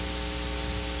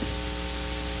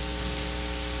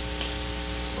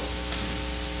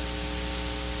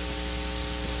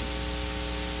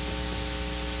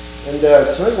And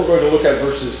tonight we're going to look at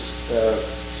verses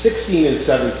 16 and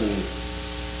 17,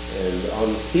 and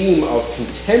on the theme of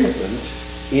contentment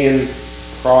in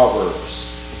Proverbs.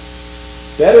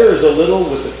 Better is a little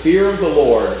with the fear of the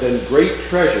Lord than great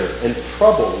treasure and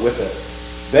trouble with it.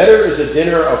 Better is a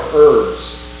dinner of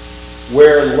herbs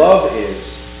where love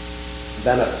is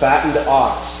than a fattened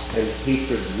ox and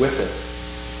hatred with it.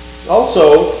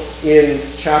 Also in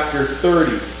chapter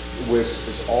 30, which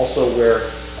is also where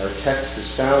our text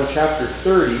is found, chapter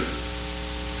 30,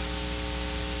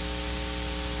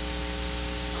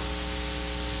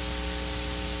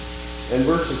 and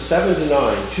verses 7 to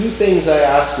 9. Two things I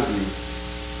ask of you.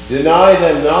 Deny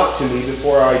them not to me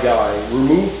before I die.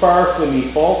 Remove far from me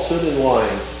falsehood and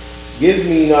lying. Give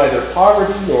me neither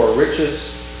poverty nor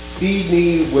riches. Feed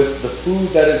me with the food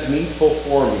that is needful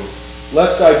for me.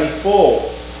 Lest I be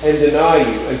full and deny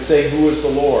you and say, who is the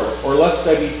Lord? Or lest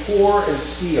I be poor and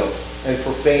steal and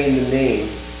profane the name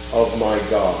of my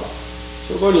God.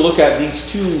 So we're going to look at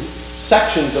these two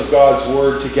sections of God's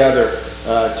Word together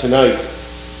tonight.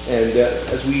 And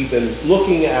as we've been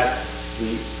looking at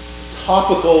the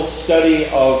topical study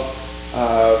of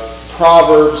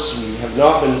Proverbs, we have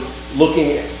not been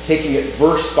taking it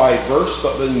verse by verse,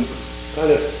 but been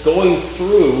kind of going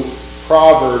through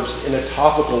Proverbs in a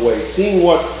topical way, seeing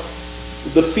what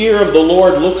the fear of the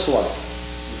Lord looks like.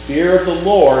 The fear of the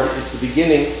Lord is the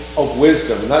beginning of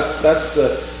wisdom. That's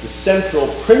the central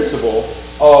principle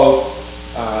of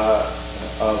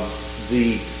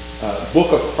the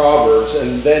book of Proverbs,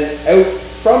 and then out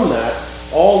from that,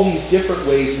 all these different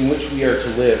ways in which we are to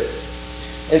live.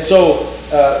 And so,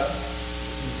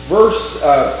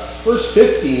 verse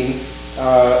 15,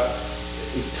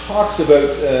 it talks about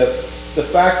the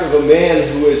fact of a man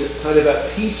who is kind of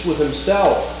at peace with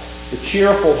himself. The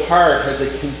cheerful heart has a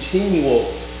continual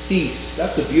feast.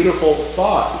 That's a beautiful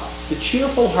thought. The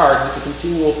cheerful heart has a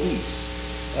continual feast.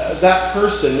 That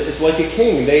person is like a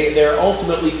king. They're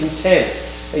ultimately content.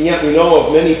 And yet we know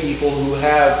of many people who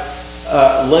have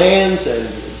lands and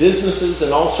businesses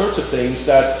and all sorts of things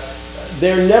that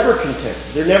they're never content.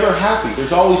 They're never happy.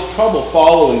 There's always trouble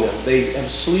following them. They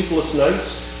have sleepless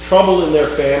nights, trouble in their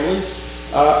families,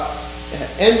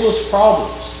 endless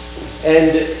problems.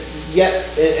 And yet,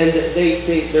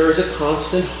 there is a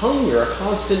constant hunger, a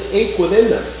constant ache within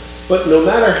them. But no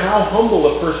matter how humble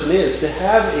a person is, to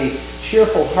have a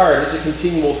cheerful heart is a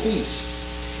continual feast.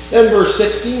 Then verse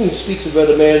 16 speaks about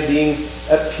a man being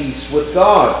at peace with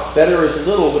God. Better is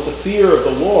little with the fear of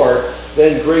the Lord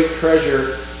than great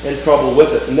treasure and trouble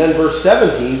with it. And then verse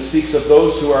 17 speaks of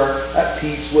those who are at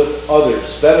peace with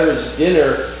others. Better is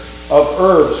dinner of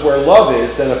herbs where love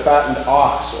is than a fattened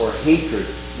ox or hatred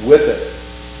with it.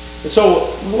 And so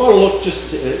we want to look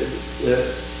just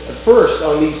first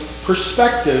on these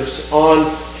perspectives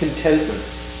on contentment.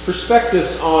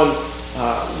 Perspectives on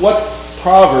what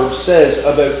Proverbs says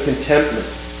about contentment.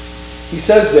 He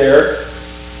says there,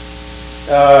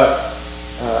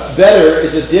 better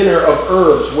is a dinner of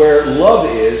herbs where love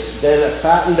is than a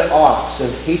fattened ox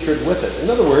and hatred with it. In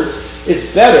other words,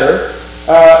 it's better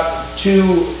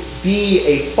to be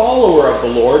a follower of the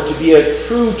Lord, to be a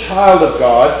true child of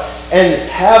God, and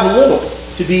have little.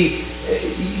 To be,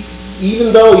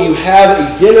 even though you have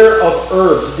a dinner of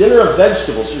herbs, dinner of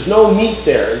vegetables, there's no meat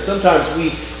there. And sometimes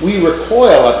we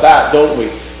recoil at that, don't we?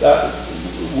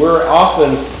 We're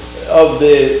often of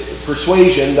the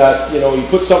persuasion that, you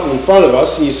put something in front of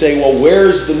us and you say, well,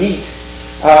 where's the meat?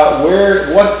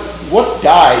 What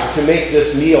died to make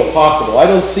this meal possible? I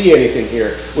don't see anything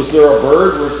here. Was there a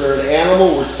bird? Was there an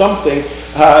animal? Was something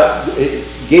it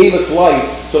gave its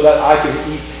life so that I could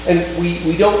eat? And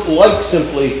we don't like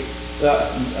simply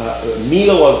a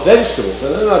meal of vegetables.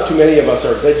 And not too many of us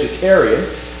are vegetarian.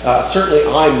 Certainly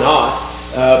I'm not.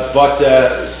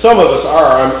 But some of us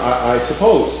are, I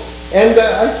suppose. And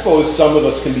I suppose some of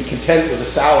us can be content with a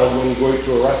salad when you go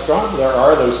to a restaurant. There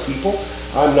are those people.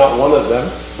 I'm not one of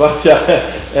them. But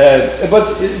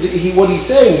what he's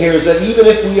saying here is that even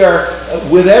if we are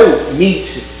without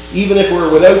meat, even if we're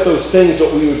without those things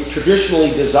that we would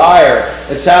traditionally desire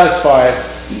and satisfy us,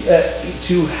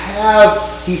 to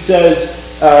have, he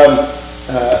says, a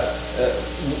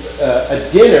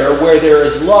dinner where there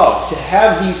is love, to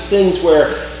have these things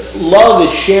where love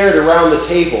is shared around the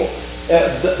table,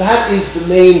 that is the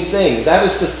main thing. That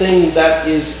is the thing that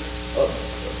is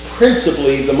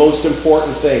principally the most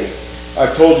important thing.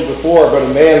 I've told you before about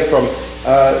a man from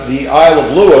the Isle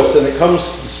of Lewis, and the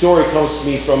story comes to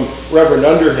me from Reverend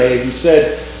Underhay, who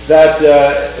said that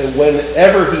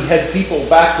whenever he had people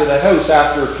back to the house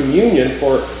after communion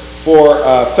for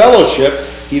fellowship,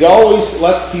 he'd always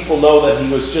let people know that he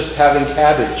was just having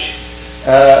cabbage.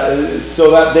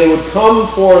 so that they would come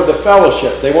for the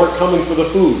fellowship. They weren't coming for the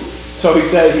food. So he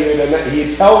said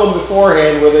he'd tell them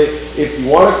beforehand, if you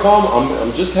want to come,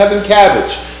 I'm just having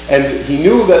cabbage. And he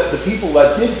knew that the people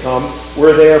that did come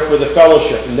were there for the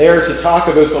fellowship and there to talk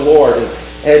about the Lord.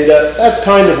 And that's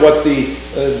kind of what the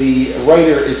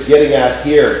writer is getting at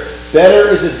here. Better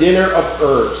is a dinner of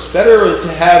herbs. Better to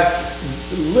have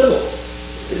little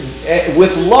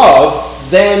with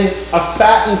love than a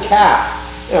fattened calf.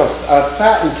 A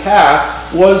fattened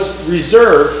calf was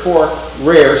reserved for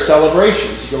rare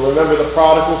celebrations. You can remember the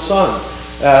prodigal son.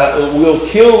 We'll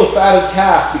kill the fatted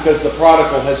calf because the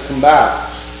prodigal has come back.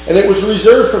 And it was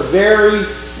reserved for very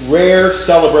rare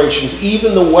celebrations.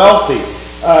 Even the wealthy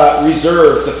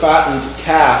reserved the fattened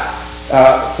calf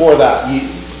for that.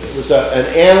 It was an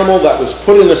animal that was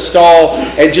put in a stall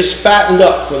and just fattened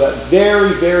up for that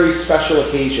very, very special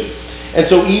occasion. And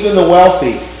so even the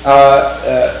wealthy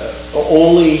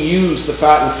only use the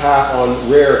fattened calf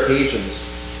on rare occasions.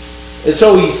 And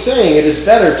so he's saying it is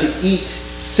better to eat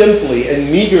simply and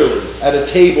meagerly at a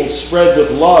table spread with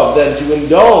love than to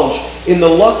indulge in the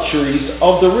luxuries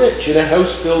of the rich in a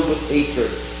house filled with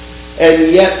hatred.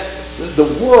 And yet the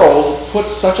world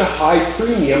puts such a high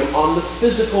premium on the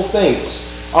physical things,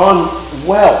 on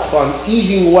wealth, on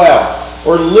eating well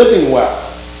or living well.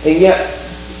 And yet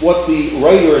what the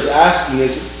writer is asking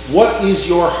is, what is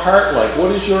your heart like?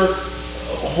 What is your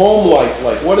home life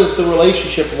like? What is the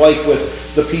relationship like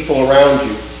with the people around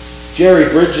you? Jerry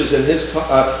Bridges in his,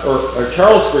 or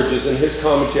Charles Bridges in his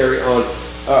commentary on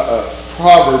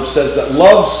Proverbs says that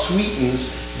love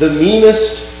sweetens the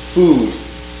meanest food.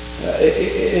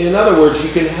 In other words,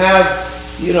 you can have,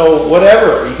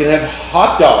 whatever. You can have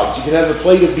hot dogs. You can have a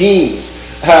plate of beans.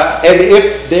 And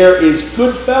if there is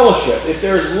good fellowship, if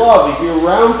there is love, if you're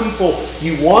around people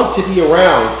you want to be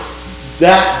around,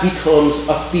 that becomes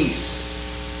a feast.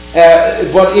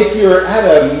 But if you're at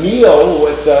a meal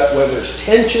with, where there's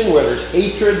tension, where there's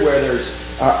hatred, where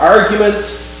there's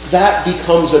arguments, that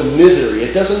becomes a misery.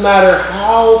 It doesn't matter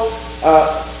how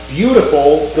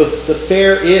beautiful the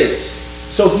fare is.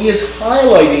 So he is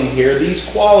highlighting here these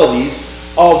qualities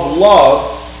of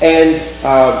love and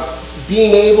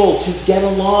being able to get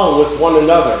along with one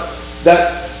another.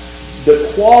 That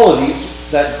the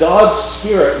qualities that God's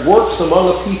Spirit works among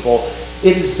a people,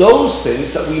 it is those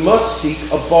things that we must seek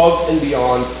above and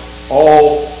beyond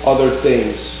all other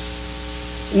things.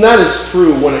 And that is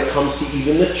true when it comes to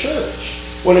even the church.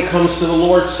 When it comes to the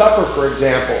Lord's Supper, for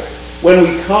example. When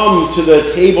we come to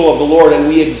the table of the Lord and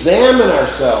we examine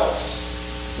ourselves,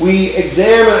 we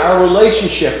examine our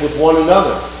relationship with one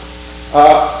another.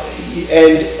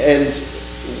 And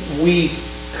we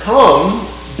come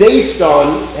based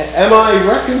on, am I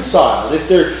reconciled?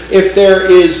 If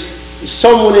there is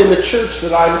someone in the church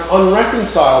that I'm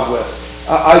unreconciled with,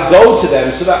 I go to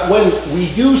them so that when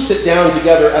we do sit down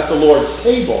together at the Lord's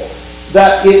table,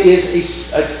 that it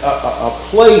is a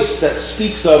place that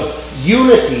speaks of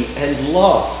unity and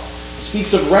love,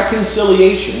 speaks of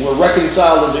reconciliation. We're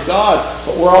reconciled unto God,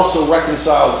 but we're also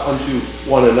reconciled unto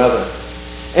one another.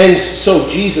 And so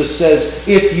Jesus says,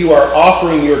 if you are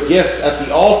offering your gift at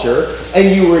the altar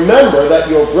and you remember that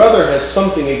your brother has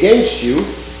something against you,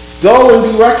 go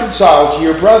and be reconciled to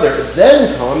your brother.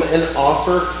 Then come and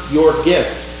offer your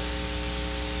gift.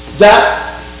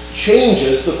 That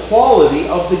changes the quality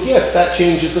of the gift. That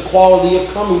changes the quality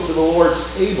of coming to the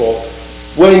Lord's table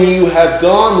when you have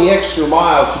gone the extra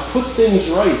mile to put things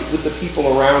right with the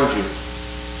people around you.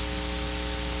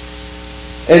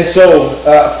 And so,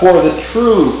 for the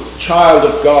true child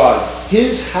of God,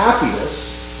 his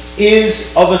happiness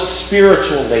is of a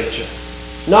spiritual nature,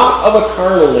 not of a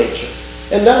carnal nature.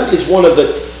 And that is one of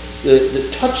the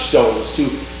touchstones to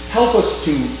help us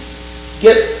to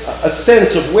get a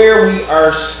sense of where we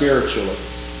are spiritually.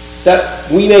 That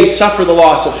we may suffer the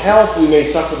loss of health, we may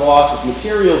suffer the loss of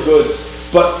material goods,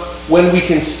 but when we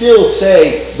can still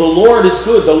say, the Lord is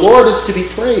good, the Lord is to be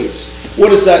praised.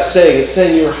 What is that saying? It's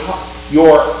saying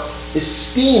you're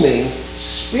esteeming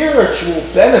spiritual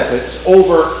benefits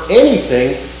over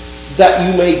anything that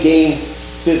you may gain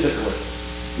physically.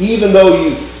 Even though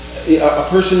a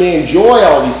person may enjoy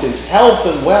all these things, health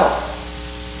and wealth.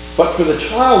 But for the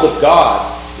child of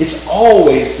God, it's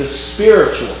always the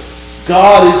spiritual.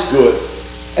 God is good.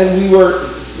 And we were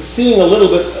seeing a little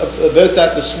bit about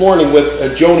that this morning with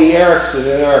Joni Erickson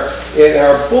in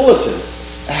our bulletin.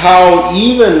 How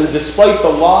even despite the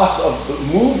loss of the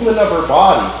movement of her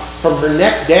body, from her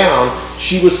neck down,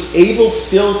 she was able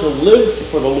still to live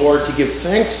for the Lord, to give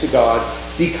thanks to God,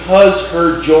 because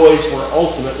her joys were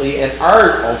ultimately and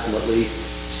are ultimately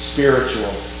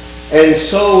spiritual. And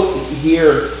so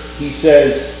here he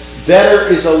says, Better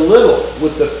is a little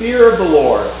with the fear of the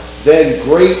Lord than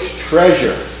great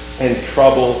treasure and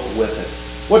trouble with it.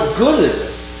 What good is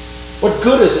it? What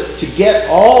good is it to get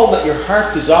all that your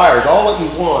heart desires, all that you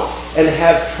want, and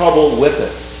have trouble with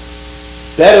it?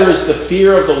 Better is the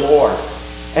fear of the Lord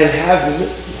and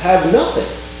have nothing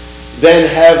than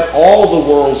have all the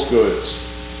world's goods.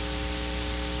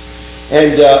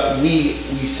 And we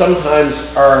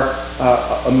sometimes are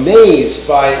amazed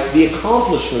by the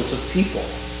accomplishments of people.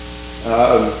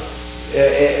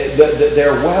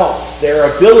 Their wealth,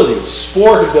 their abilities,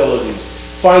 sport abilities,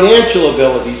 financial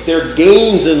abilities, their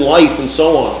gains in life, and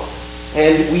so on.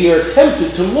 And we are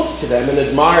tempted to look to them and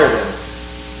admire them.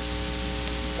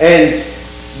 And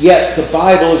yet the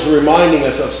Bible is reminding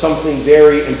us of something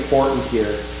very important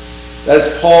here.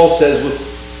 As Paul says,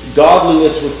 with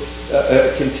godliness, with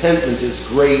contentment is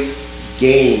great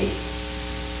gain.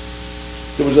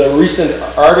 There was a recent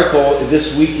article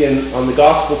this weekend on the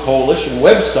Gospel Coalition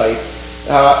website,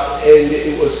 and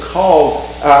it was called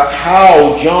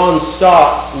How John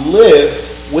Stott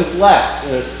Lived with Less.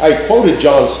 And I quoted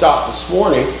John Stott this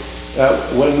morning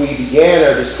when we began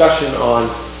our discussion on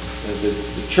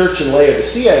the church in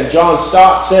Laodicea, and John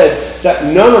Stott said that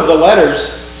none of the letters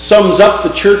sums up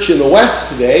the church in the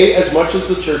West today as much as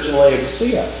the church in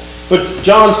Laodicea. But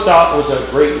John Stott was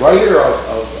a great writer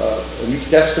of New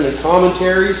Testament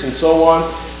commentaries and so on.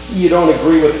 You don't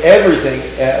agree with everything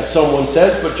someone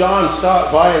says, but John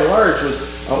Stott, by and large,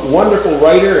 was a wonderful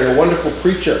writer and a wonderful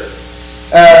preacher.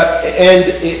 And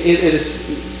it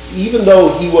is, even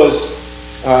though he was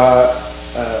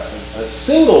a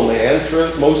single man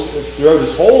throughout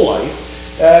his whole life,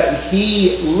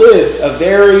 he lived a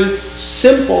very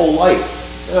simple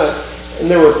life. And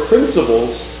there were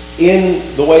principles in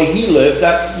the way he lived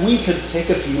that we could take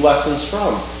a few lessons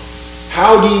from.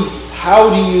 How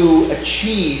do you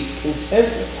achieve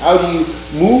contentment? How do you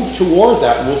move toward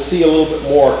that? And we'll see a little bit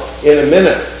more in a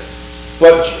minute.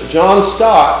 But John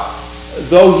Stott,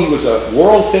 though he was a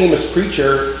world-famous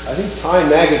preacher, I think Time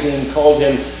magazine called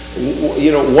him,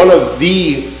 one of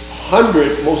the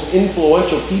 100 most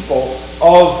influential people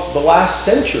of the last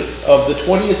century, of the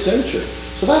 20th century.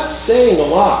 So that's saying a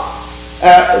lot.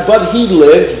 But he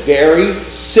lived very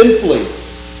simply.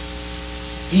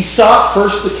 He sought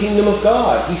first the kingdom of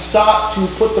God. He sought to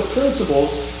put the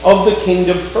principles of the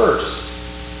kingdom first.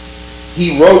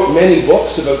 He wrote many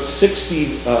books, about 60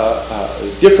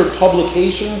 different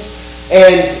publications,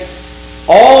 and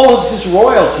all of his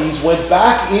royalties went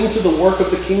back into the work of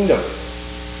the kingdom.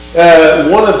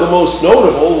 One of the most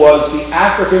notable was the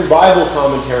African Bible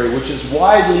Commentary, which is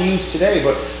widely used today,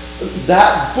 but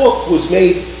that book was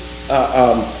made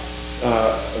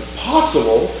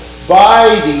possible by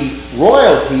the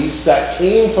royalties that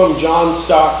came from John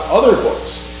Stott's other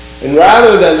books. And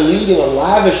rather than leading a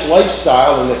lavish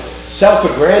lifestyle and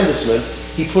self-aggrandizement,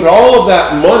 he put all of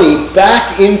that money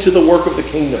back into the work of the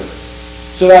kingdom.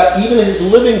 So that even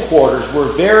his living quarters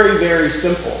were very, very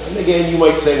simple. And again, you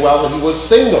might say, well, he was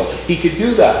single. He could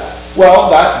do that. Well,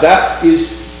 that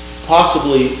is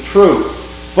possibly true.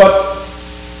 But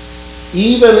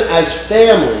even as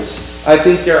families, I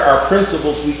think there are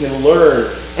principles we can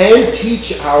learn and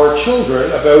teach our children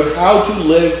about how to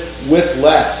live with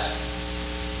less.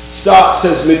 Stott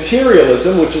says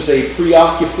materialism, which is a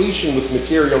preoccupation with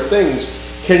material things,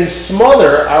 can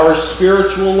smother our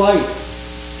spiritual life.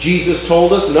 Jesus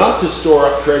told us not to store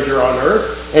up treasure on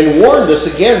earth and warned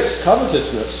us against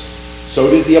covetousness. So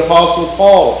did the Apostle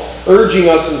Paul, urging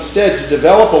us instead to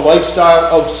develop a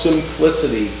lifestyle of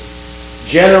simplicity,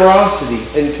 generosity,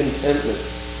 and contentment,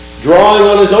 drawing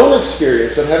on his own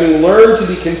experience of having learned to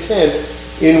be content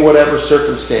in whatever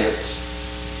circumstance.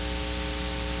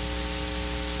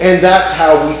 And that's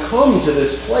how we come to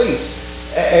this place,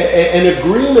 an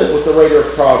agreement with the writer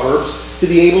of Proverbs, to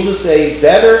be able to say,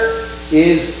 better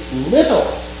is little,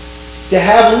 to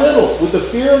have little with the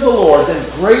fear of the Lord than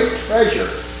great treasure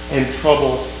and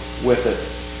trouble with it.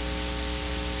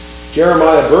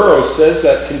 Jeremiah Burroughs says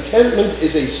that contentment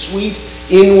is a sweet,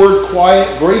 inward,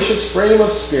 quiet, gracious frame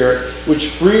of spirit which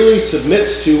freely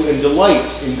submits to and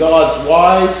delights in God's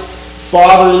wise,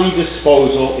 fatherly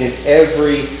disposal in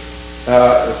every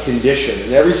condition,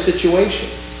 in every situation.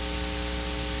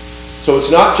 So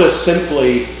it's not just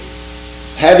simply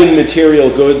having material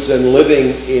goods and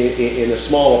living in a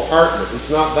small apartment.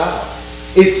 It's not that.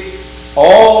 It's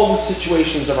all the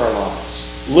situations of our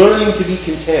lives. Learning to be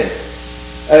content.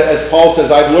 As Paul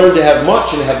says, I've learned to have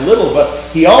much and have little, but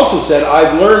he also said,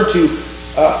 I've learned to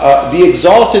be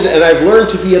exalted and I've learned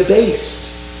to be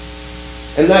abased.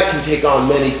 And that can take on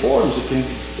many forms.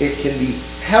 It can be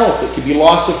health, it can be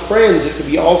loss of friends, it can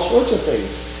be all sorts of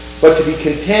things. but to be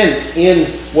content in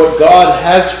what God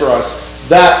has for us.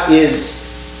 That is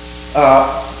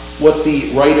what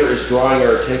the writer is drawing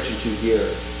our attention to here.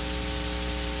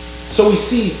 So we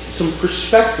see some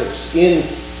perspectives in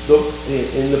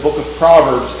the book of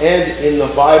Proverbs and in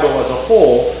the Bible as a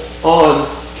whole on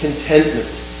contentment,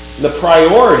 and the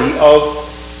priority of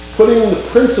putting the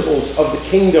principles of the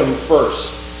kingdom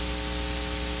first.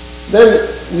 Then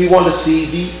we want to see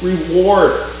the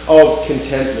reward of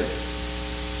contentment.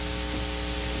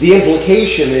 The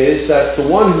implication is that the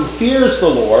one who fears the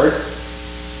Lord,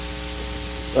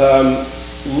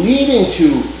 leading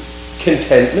to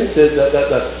contentment,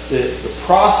 the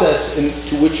process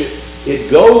into which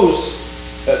it goes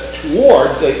toward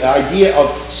the idea of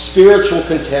spiritual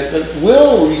contentment,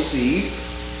 will receive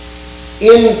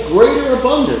in greater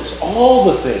abundance all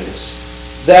the things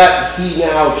that he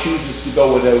now chooses to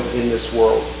go without in this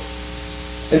world.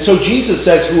 And so Jesus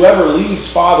says, whoever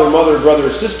leaves father, mother, brother, or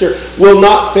sister will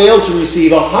not fail to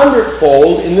receive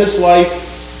 100-fold in this life,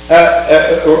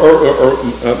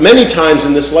 or many times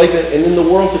in this life, and in the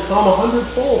world to come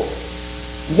 100-fold.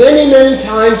 Many, many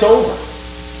times over.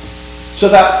 So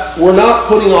that we're not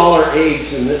putting all our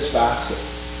eggs in this basket.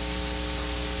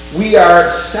 We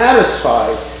are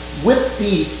satisfied with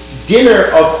the dinner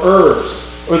of herbs,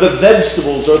 or the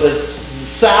vegetables, or the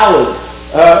salad,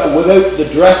 without the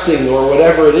dressing or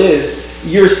whatever it is.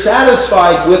 You're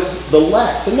satisfied with the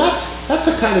less. And that's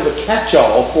a kind of a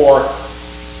catch-all for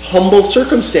humble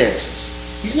circumstances.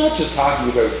 He's not just talking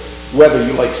about whether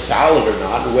you like salad or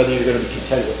not, or whether you're going to be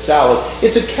content with salad.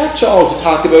 It's a catch-all to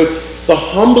talk about the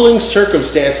humbling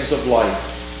circumstances of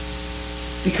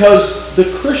life. Because the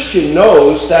Christian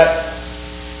knows that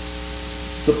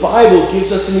the Bible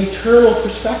gives us an eternal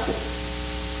perspective.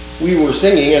 We were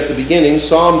singing at the beginning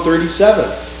Psalm 37.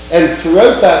 And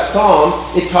throughout that psalm,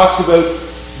 it talks about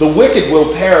the wicked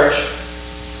will perish,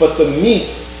 but the meek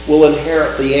will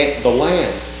inherit the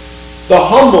land. The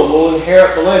humble will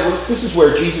inherit the land. This is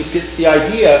where Jesus gets the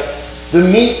idea. The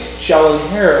meek shall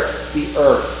inherit the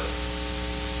earth.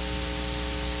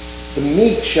 The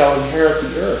meek shall inherit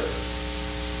the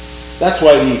earth. That's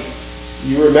why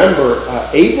you remember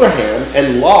Abraham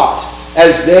and Lot,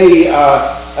 as they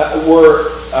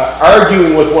were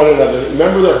arguing with one another.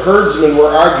 Remember, the herdsmen were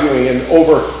arguing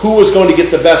over who was going to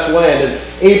get the best land. And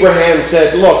Abraham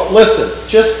said, look, listen,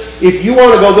 just if you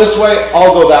want to go this way,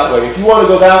 I'll go that way. If you want to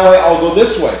go that way, I'll go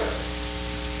this way.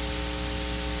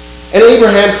 And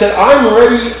Abraham said, I'm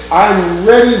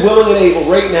ready, willing, and able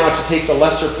right now to take the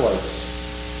lesser place.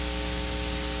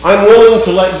 I'm willing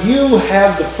to let you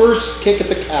have the first kick at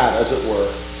the cat, as it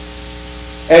were.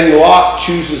 And Lot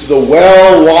chooses the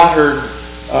well-watered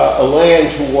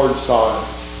land toward Sodom.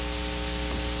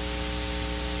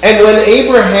 And when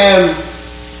Abraham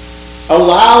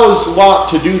allows Lot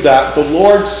to do that, the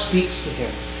Lord speaks to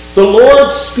him. The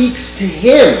Lord speaks to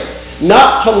him,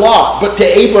 not to Lot, but to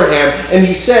Abraham. And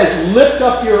he says, lift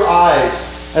up your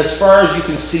eyes as far as you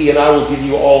can see, and I will give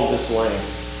you all of this land.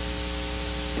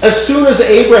 As soon as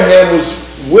Abraham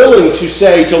was willing to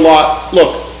say to Lot,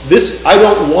 look, I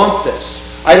don't want this.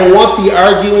 I don't want the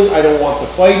arguing. I don't want the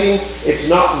fighting. It's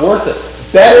not worth it.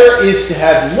 Better is to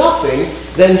have nothing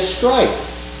than strife.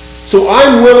 So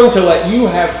I'm willing to let you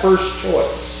have first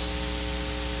choice.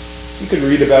 You can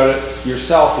read about it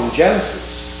yourself in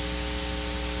Genesis.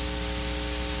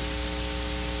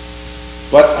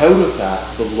 But out of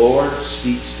that, the Lord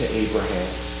speaks to Abraham.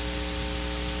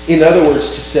 In other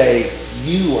words, to say,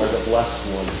 you are the blessed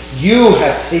one. You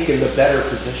have taken the better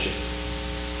position.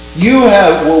 You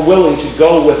were willing to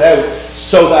go without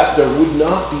so that there would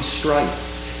not be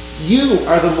strife. You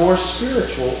are the more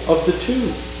spiritual of the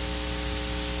two.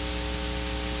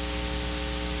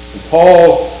 And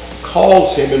Paul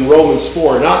calls him in Romans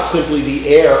 4 not simply the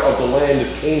heir of the land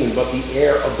of Canaan, but the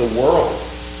heir of the world.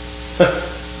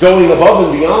 Going above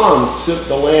and beyond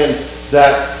the land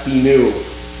that he knew.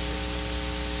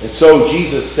 And so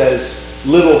Jesus says,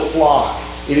 little flock,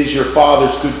 it is your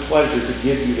Father's good pleasure to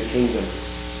give you the kingdom.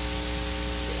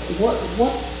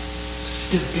 What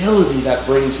stability that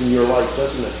brings in your life,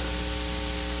 doesn't it?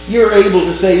 You're able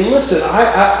to say, listen,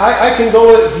 I can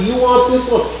go, do you want this?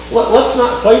 Look, let's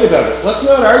not fight about it. Let's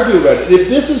not argue about it. If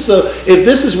this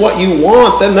is what you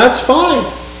want, then that's fine.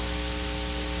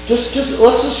 Let's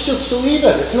just leave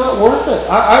it. It's not worth it.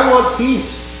 I want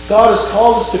peace. God has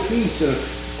called us to peace, and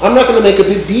I'm not going to make a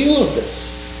big deal of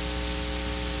this.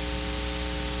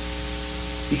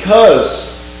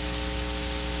 Because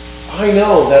I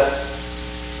know that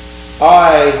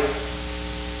I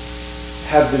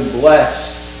have been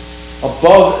blessed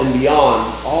above and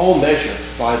beyond all measure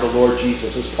by the Lord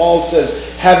Jesus. As Paul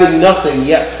says, having nothing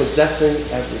yet possessing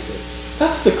everything.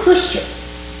 That's the Christian.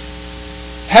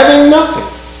 Having nothing.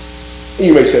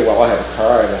 You may say, well, I have a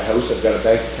car, I have a house, I've got a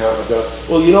bank account,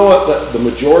 Well, you know what? The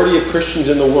majority of Christians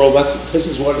in the world, this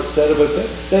is what it said about them.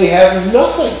 They have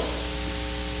nothing.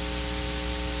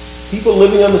 People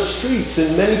living on the streets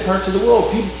in many parts of the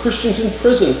world, Christians in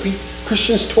prison,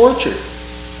 Christians tortured.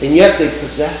 And yet they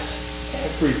possess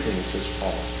everything, says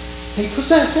Paul. They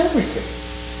possess everything.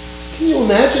 Can you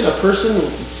imagine a person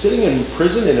sitting in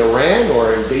prison in Iran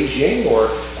or in Beijing or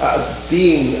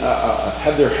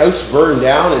have their house burned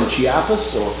down in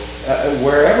Chiapas or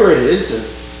wherever it is,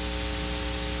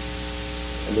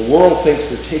 and the world thinks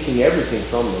they're taking everything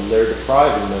from them, they're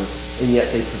depriving them, and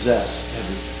yet they possess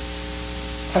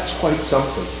everything. That's quite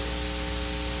something.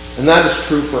 And that is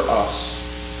true for us,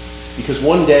 because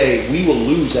one day we will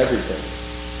lose everything.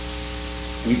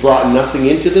 We brought nothing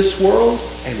into this world,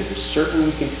 and it is certain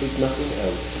we can take nothing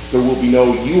out. There will be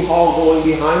no U-Haul going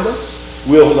behind us.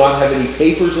 We'll not have any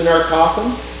papers in our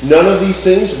coffin. None of these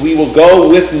things. We will go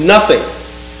with nothing.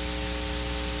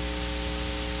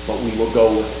 But we will go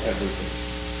with everything.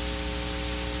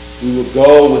 We will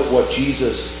go with what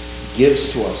Jesus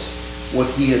gives to us, what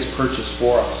he has purchased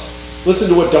for us. Listen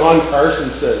to what Don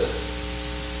Carson says,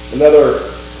 another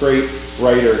great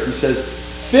writer. He says,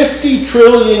 50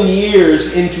 trillion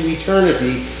years into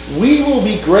eternity, we will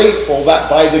be grateful that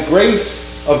by the grace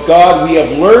of God we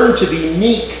have learned to be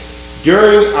meek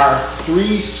during our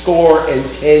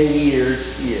 70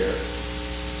 years here.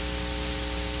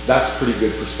 That's pretty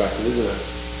good perspective, isn't it?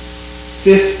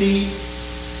 50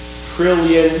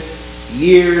 trillion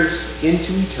years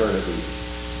into eternity.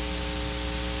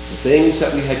 The things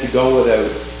that we had to go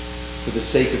without for the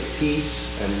sake of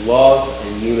peace and love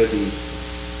and unity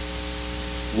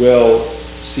will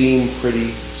seem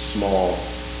pretty small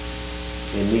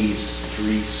in these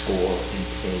 70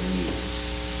 years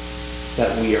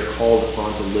that we are called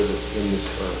upon to live in this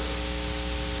earth.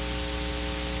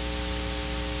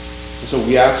 And so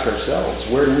we ask ourselves,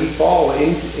 where do we fall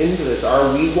into this?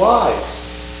 Are we wise?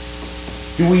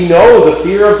 Do we know the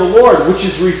fear of the Lord, which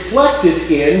is reflected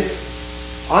in,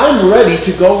 I'm ready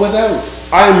to go without.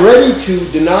 I'm ready to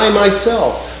deny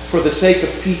myself for the sake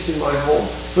of peace in my home,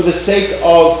 for the sake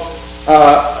of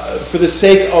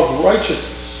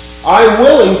righteousness. I'm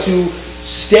willing to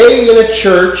stay in a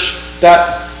church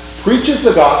that preaches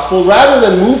the gospel rather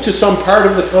than move to some part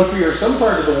of the country or some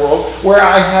part of the world where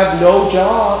I have no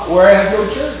job, where I have no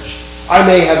church. I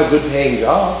may have a good paying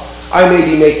job. I may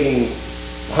be making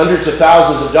hundreds of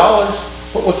thousands of dollars,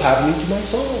 but what's happening to my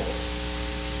soul?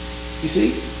 You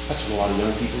see, that's what a lot of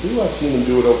young people do. I've seen them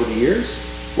do it over the years.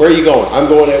 Where are you going? I'm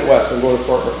going out west. I'm going to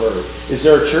Fort McMurray. Is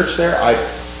there a church there?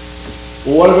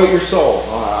 Well, what about your soul?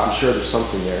 Oh, I'm sure there's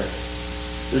something there.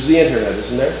 There's the internet,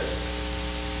 isn't there?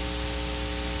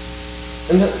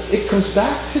 And it comes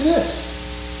back to this.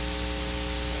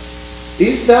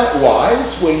 Is that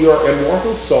wise when your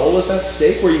immortal soul is at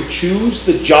stake, where you choose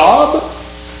the job?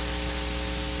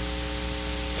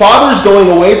 Fathers going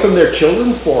away from their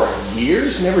children for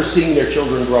years, never seeing their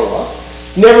children grow up,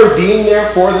 never being there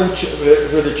for them,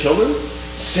 for the children,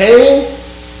 saying,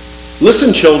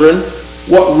 listen, children,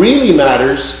 what really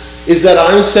matters is that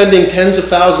I'm sending tens of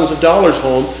thousands of dollars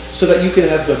home so that you can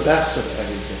have the best of everything.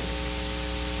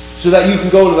 So that you can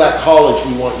go to that college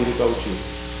we want you to go to.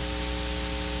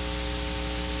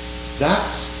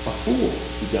 That's a fool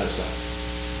who does that.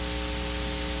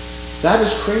 That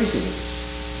is craziness.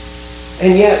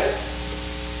 And yet,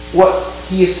 what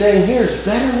he is saying here is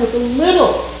better with a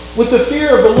little, with the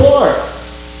fear of the Lord,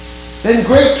 than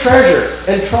great treasure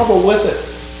and trouble with it.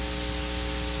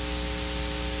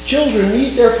 Children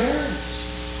need their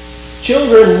parents.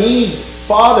 Children need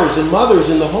fathers and mothers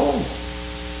in the home.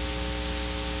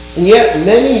 And yet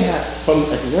many from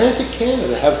Atlantic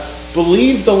Canada have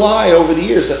believed the lie over the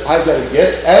years that I've got to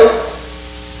get out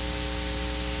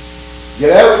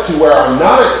to where I'm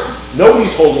not,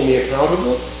 nobody's holding me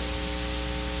accountable,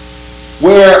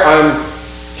 where I'm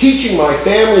teaching my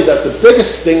family that the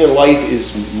biggest thing in life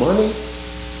is money.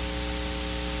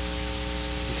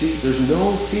 See, there's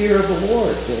no fear of the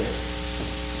Lord there.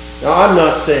 Now, I'm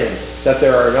not saying that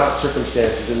there are not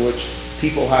circumstances in which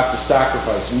people have to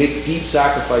sacrifice, make deep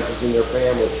sacrifices in their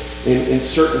family, in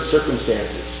certain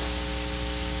circumstances.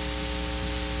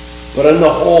 But on the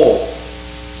whole,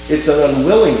 it's an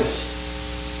unwillingness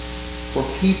for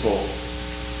people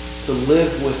to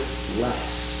live with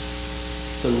less,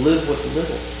 to live with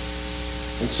little.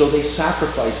 And so they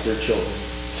sacrifice their children,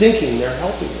 thinking they're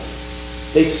helping them.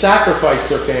 They sacrifice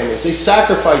their families. They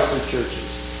sacrifice their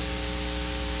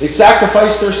churches. They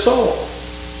sacrifice their soul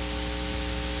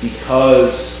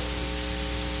because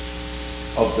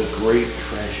of the great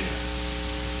treasure.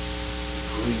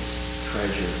 great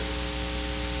treasure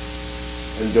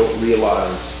and don't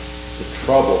realize the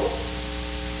trouble,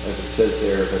 as it says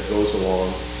there, that goes along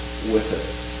with it.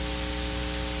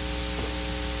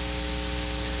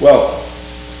 Well,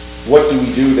 what do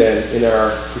we do then in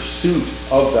our pursuit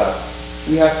of that?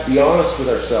 We have to be honest with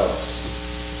ourselves.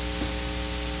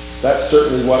 That's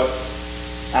certainly what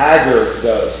Agur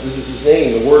does. This is his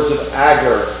name, the words of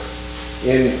Agur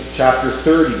in chapter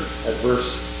 30 at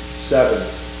verse 7.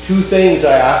 2 things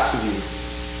I ask of you.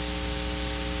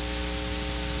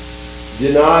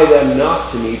 Deny them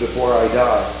not to me before I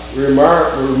die.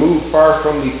 Remove far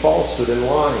from me falsehood and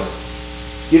lying.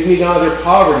 Give me neither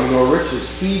poverty nor riches.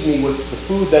 Feed me with the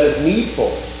food that is needful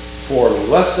for me,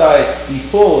 lest I be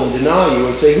full and deny you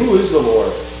and say, who is the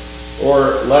Lord?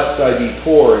 Or lest I be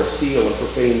poor and steal and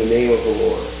profane the name of the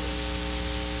Lord.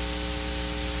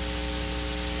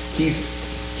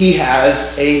 He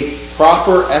has a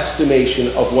proper estimation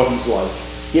of what he's like.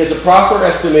 He has a proper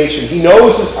estimation. He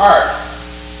knows his heart.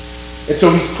 And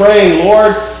so he's praying,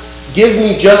 Lord, give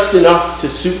me just enough to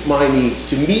suit my needs,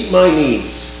 to meet my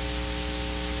needs.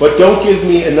 But don't give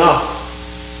me enough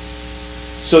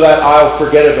so that I'll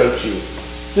forget about you.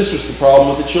 This was the problem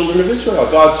with the children of Israel.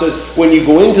 God says, when you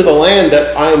go into the land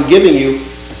that I am giving you,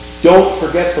 don't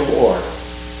forget the Lord.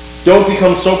 Don't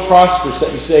become so prosperous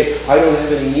that you say, I don't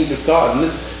have any need of God. And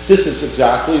this is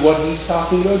exactly what he's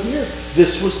talking about here.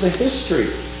 This was the history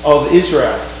of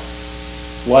Israel.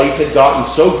 Life had gotten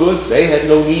so good, they had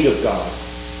no need of God.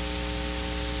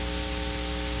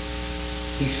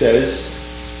 He says,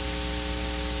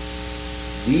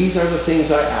 these are the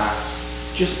things I ask.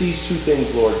 Just these 2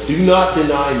 things, Lord. Do not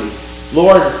deny me.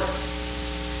 Lord,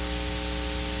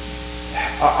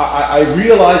 I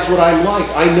realize what I'm like.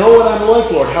 I know what I'm like,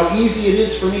 Lord. How easy it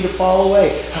is for me to fall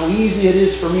away. How easy it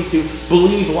is for me to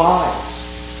believe lies.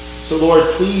 So, Lord,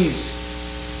 please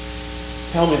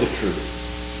tell me the truth.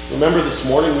 Remember this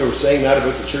morning we were saying that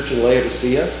about the church in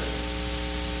Laodicea?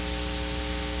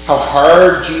 How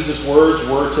hard Jesus' words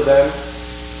were to them.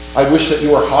 I wish that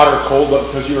you were hot or cold, but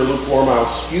because you are lukewarm, I'll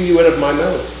spew you out of my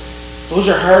mouth. Those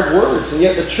are hard words, and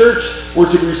yet the church were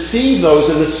to receive those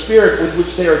in the spirit with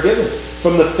which they are given,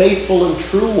 from the faithful and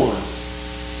true one.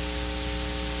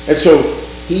 And so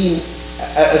he,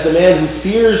 as a man who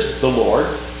fears the Lord,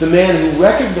 the man who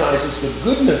recognizes the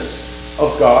goodness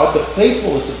of God, the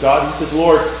faithfulness of God, he says,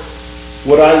 Lord,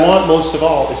 what I want most of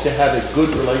all is to have a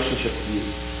good relationship with you.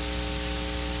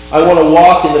 I want to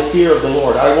walk in the fear of the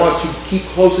Lord. I want to keep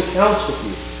close accounts with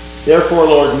you. Therefore,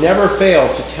 Lord, never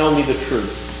fail to tell me the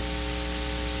truth.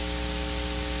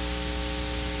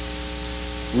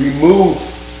 Remove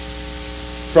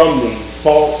from me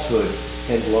falsehood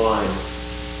and lying.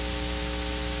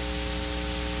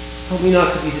 Help me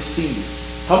not to be deceived.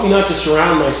 Help me not to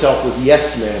surround myself with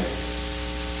yes men.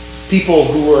 People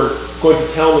who are going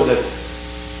to tell me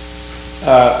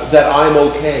that I'm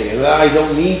okay and that I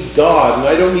don't need God and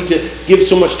I don't need to give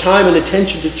so much time and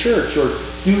attention to church or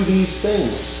do these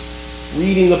things,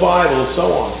 reading the Bible and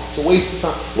so on. It's a waste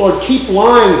of time. Lord, keep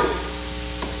lying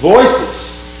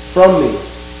voices from me.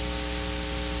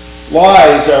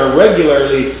 Lies are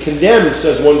regularly condemned,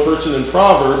 says one person in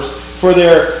Proverbs, for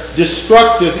their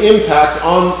destructive impact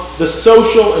on the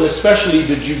social and especially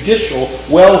the judicial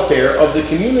welfare of the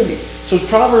community. So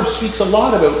Proverbs speaks a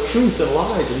lot about truth and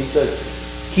lies, and he says,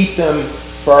 keep them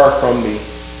far from me.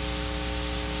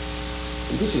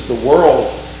 And this is the world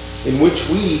in which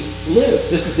we live.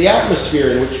 This is the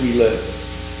atmosphere in which we live.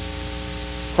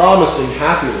 Promising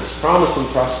happiness, promising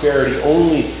prosperity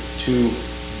only to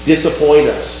disappoint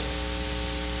us.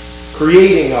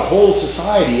 Creating a whole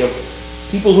society of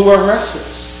people who are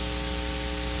restless.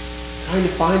 Trying to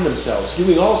find themselves,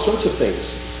 doing all sorts of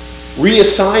things.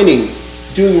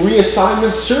 Doing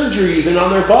reassignment surgery even on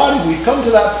their body. We've come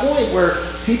to that point where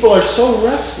people are so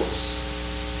restless,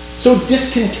 so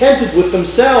discontented with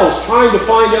themselves, trying to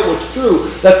find out what's true,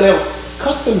 that they'll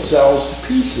cut themselves to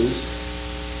pieces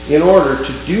in order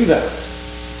to do that.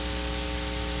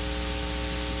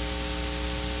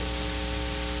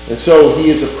 And so he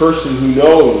is a person who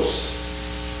knows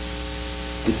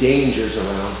the dangers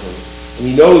around him. And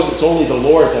he knows it's only the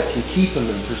Lord that can keep him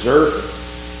and preserve him.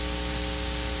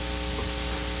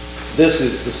 This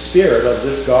is the spirit of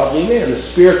this godly man, the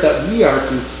spirit that we are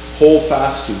to hold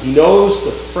fast to. He knows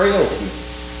the frailty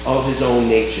of his own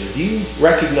nature. Do you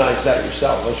recognize that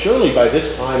yourself? Well, surely by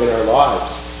this time in our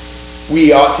lives,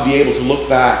 we ought to be able to look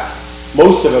back,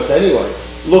 most of us anyway,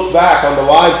 look back on the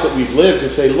lives that we've lived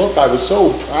and say, look, I was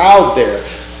so proud there,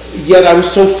 yet I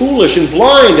was so foolish and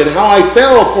blind, and how I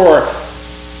fell for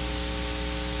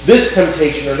this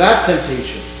temptation or that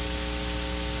temptation.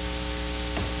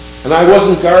 And I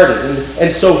wasn't guarded.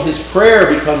 And so his prayer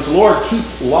becomes, Lord, keep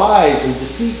lies and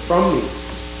deceit from me.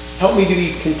 Help me to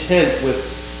be content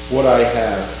with what I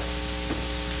have.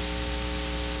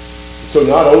 So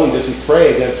not only does he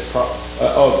pray against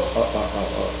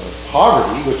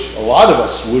poverty, which a lot of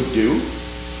us would do.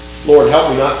 Lord, help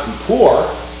me not to be poor.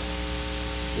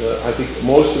 I think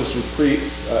most of us would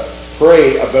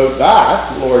pray about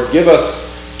that. Lord, give us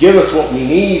what we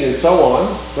need and so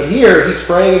on. But here he's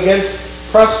praying against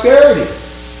prosperity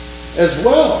as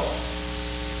well.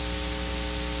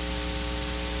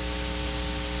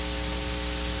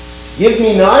 Give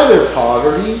me neither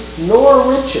poverty nor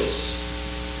riches.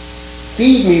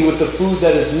 Feed me with the food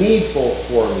that is needful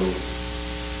for me.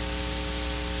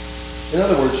 In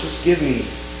other words, just give me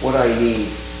what I need,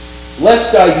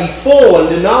 lest I be full and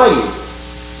deny you.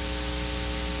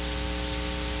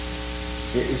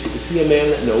 Is he a man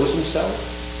that knows himself?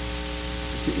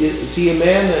 Is he a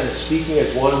man that is speaking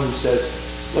as one who says,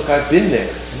 look, I've been there,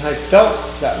 and I felt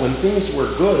that when things were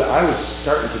good, I was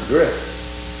starting to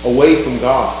drift away from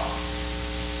God.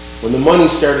 When the money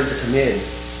started to come in,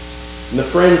 and the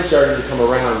friends started to come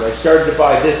around, and I started to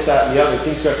buy this, that, and the other,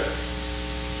 things started.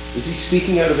 Is he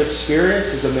speaking out of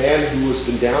experience as a man who has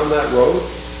been down that road?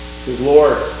 He says,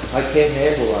 Lord, I can't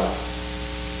handle that.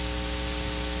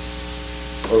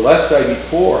 Or lest I be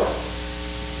poor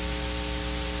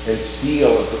and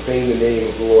steal and profane the name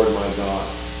of the Lord my God.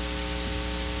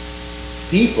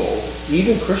 People,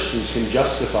 even Christians, can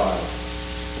justify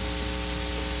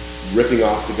ripping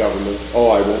off the government.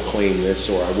 Oh, I won't claim this,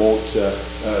 or I won't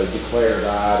declare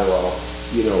that, or I'll,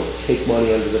 take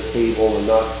money under the table and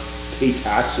not pay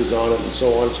taxes on it, and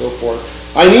so on and so forth.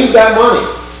 I need that money.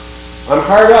 I'm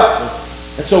hard up.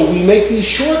 And so we make these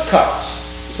shortcuts.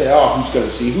 We say, oh, who's going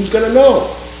to see? Who's going to know?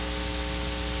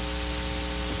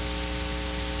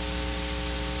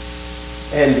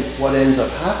 And what ends up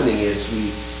happening is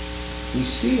we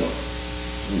steal.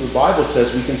 And the Bible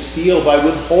says we can steal by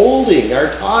withholding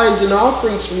our tithes and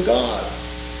offerings from God.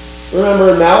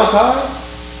 Remember in Malachi?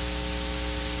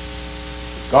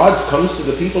 God comes to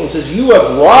the people and says, you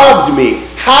have robbed me.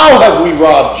 How have we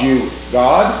robbed you,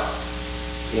 God?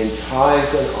 In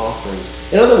tithes and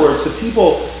offerings. In other words, the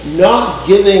people not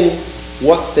giving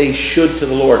what they should to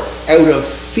the Lord out of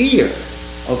fear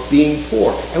of being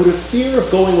poor, out of fear of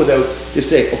going without. They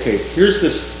say, okay, here's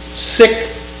this sick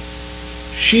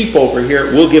sheep over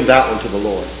here, we'll give that one to the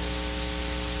Lord.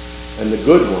 And the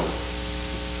good one,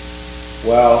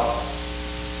 well,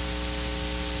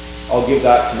 I'll give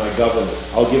that to my government.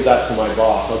 I'll give that to my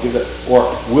boss. I'll give that,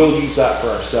 or we'll use that for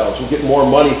ourselves. We'll get more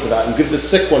money for that and give the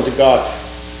sick one to God.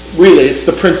 Really, it's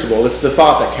the principle. It's the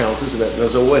thought that counts, isn't it? And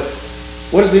so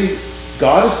what is he?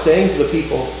 God is saying to the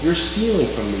people, you're stealing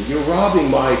from me. You're robbing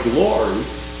my glory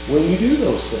when you do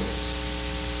those things.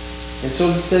 And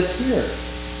so he says here,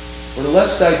 or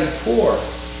lest I be poor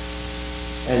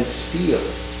and steal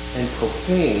and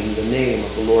profane the name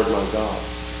of the Lord my God.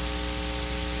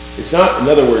 It's not, in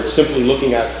other words, simply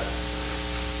looking at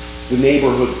the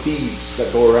neighborhood thieves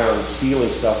that go around stealing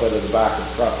stuff out of the back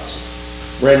of trucks,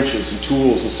 wrenches and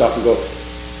tools and stuff, and go,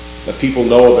 that people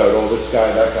know about, oh, this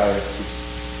guy, that guy.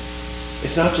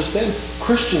 It's not just them.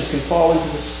 Christians can fall into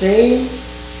the same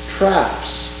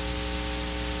traps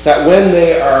that when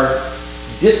they are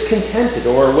discontented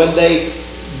or when they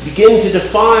begin to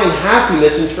define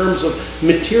happiness in terms of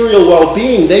material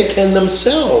well-being, they can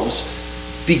themselves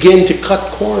begin to cut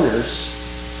corners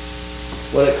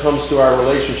when it comes to our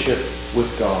relationship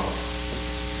with God.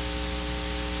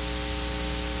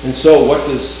 And so what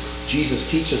does Jesus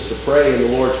teach us to pray in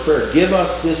the Lord's Prayer? Give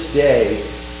us this day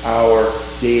our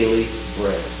daily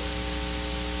bread.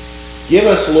 Give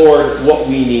us, Lord, what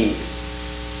we need.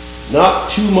 Not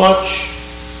too much,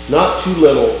 not too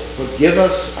little, but give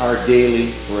us our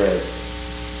daily bread.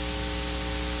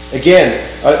 Again,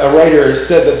 a writer has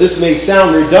said that this may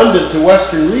sound redundant to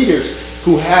Western readers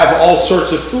who have all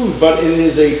sorts of food, but it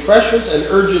is a precious and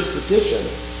urgent petition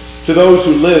to those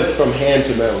who live from hand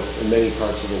to mouth in many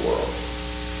parts of the world.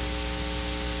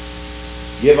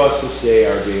 Give us this day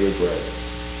our daily bread.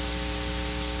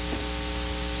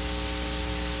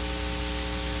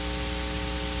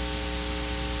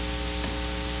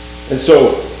 And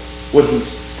so, what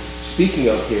he's speaking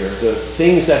of here, the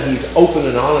things that he's open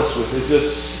and honest with, is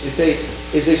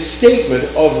a statement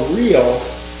of real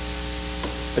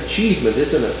achievement,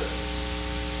 isn't it?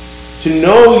 To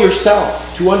know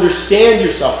yourself, to understand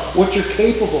yourself, what you're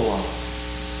capable of,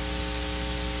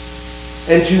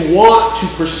 and to want to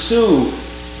pursue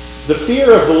the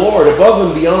fear of the Lord above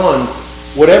and beyond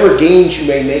whatever gains you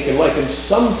may make in life. And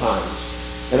sometimes,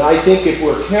 and I think if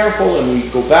we're careful and we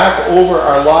go back over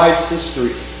our lives'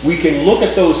 history, we can look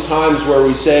at those times where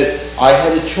we said, I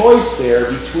had a choice there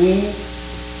between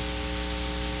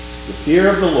the fear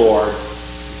of the Lord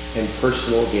and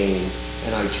personal gain,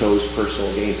 and I chose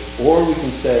personal gain. Or we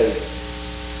can say,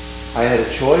 I had a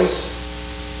choice,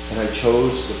 and I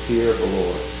chose the fear of the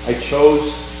Lord. I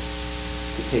chose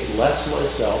to take less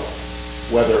myself,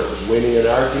 whether it was winning an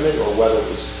argument or whether it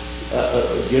was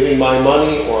giving my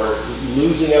money or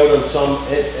losing out on some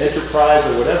enterprise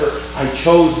or whatever. I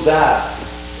chose that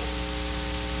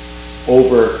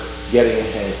over getting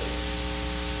ahead.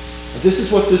 And this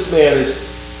is what this man is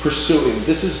pursuing.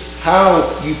 This is how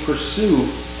you pursue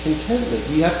contentment.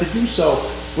 We have to do so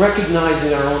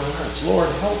recognizing our own hearts. Lord,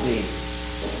 help me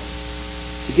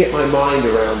to get my mind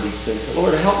around these things.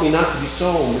 Lord, help me not to be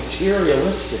so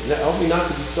materialistic. Help me not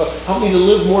to be so. Help me to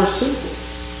live more simply.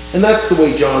 And that's the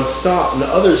way John stopped and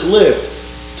others lived,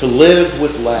 to live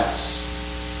with less,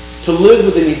 to live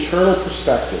with an eternal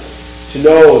perspective, to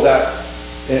know that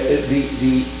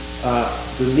the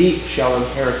meek shall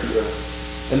inherit the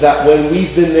earth, and that when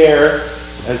we've been there,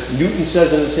 as Newton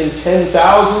says in his hymn,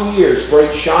 10,000 years,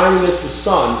 bright shining as the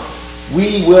sun,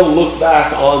 we will look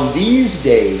back on these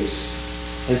days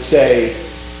and say,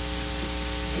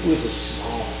 it was a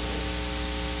small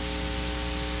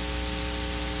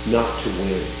thing not to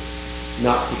win,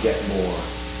 not to get more,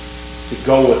 to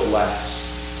go with less,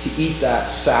 to eat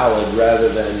that salad rather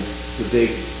than the big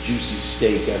juicy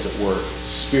steak, as it were,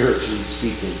 spiritually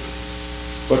speaking,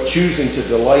 but choosing to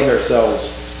delight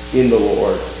ourselves in the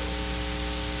Lord,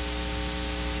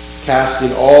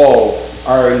 casting all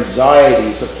our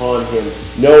anxieties upon him,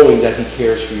 knowing that he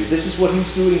cares for you. This is what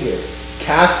he's doing here,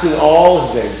 casting all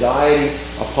his anxiety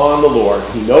upon the Lord.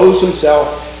 He knows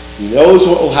himself. He knows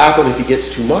what will happen if he gets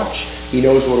too much. He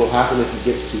knows what will happen if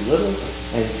he gets too little.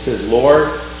 And he says, Lord,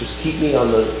 just keep me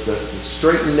on the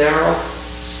straight and narrow,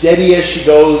 steady as she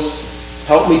goes.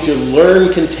 Help me to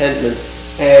learn contentment,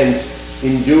 and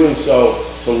in doing so,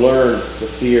 to learn the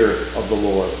fear of the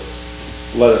Lord.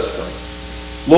 Let us pray.